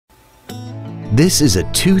This is a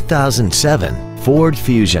 2007 Ford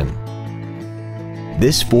Fusion.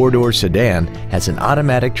 This four-door sedan has an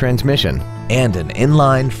automatic transmission and an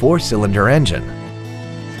inline four-cylinder engine.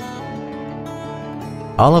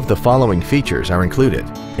 All of the following features are included: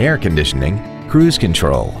 air conditioning, cruise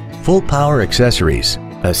control, full power accessories,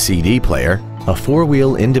 a CD player, a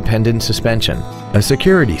four-wheel independent suspension, a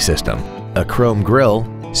security system, a chrome grille,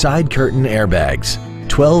 side curtain airbags,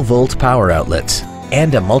 12-volt power outlets,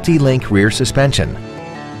 and a multi-link rear suspension.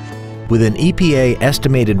 With an EPA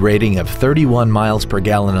estimated rating of 31 miles per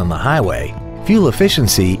gallon on the highway, fuel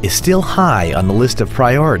efficiency is still high on the list of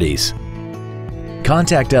priorities.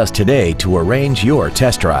 Contact us today to arrange your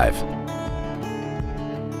test drive.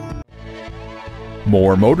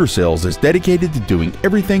 More Motor Sales is dedicated to doing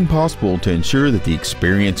everything possible to ensure that the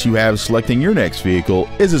experience you have selecting your next vehicle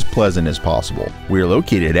is as pleasant as possible. We are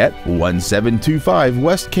located at 1725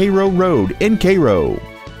 West Caro Road in Caro.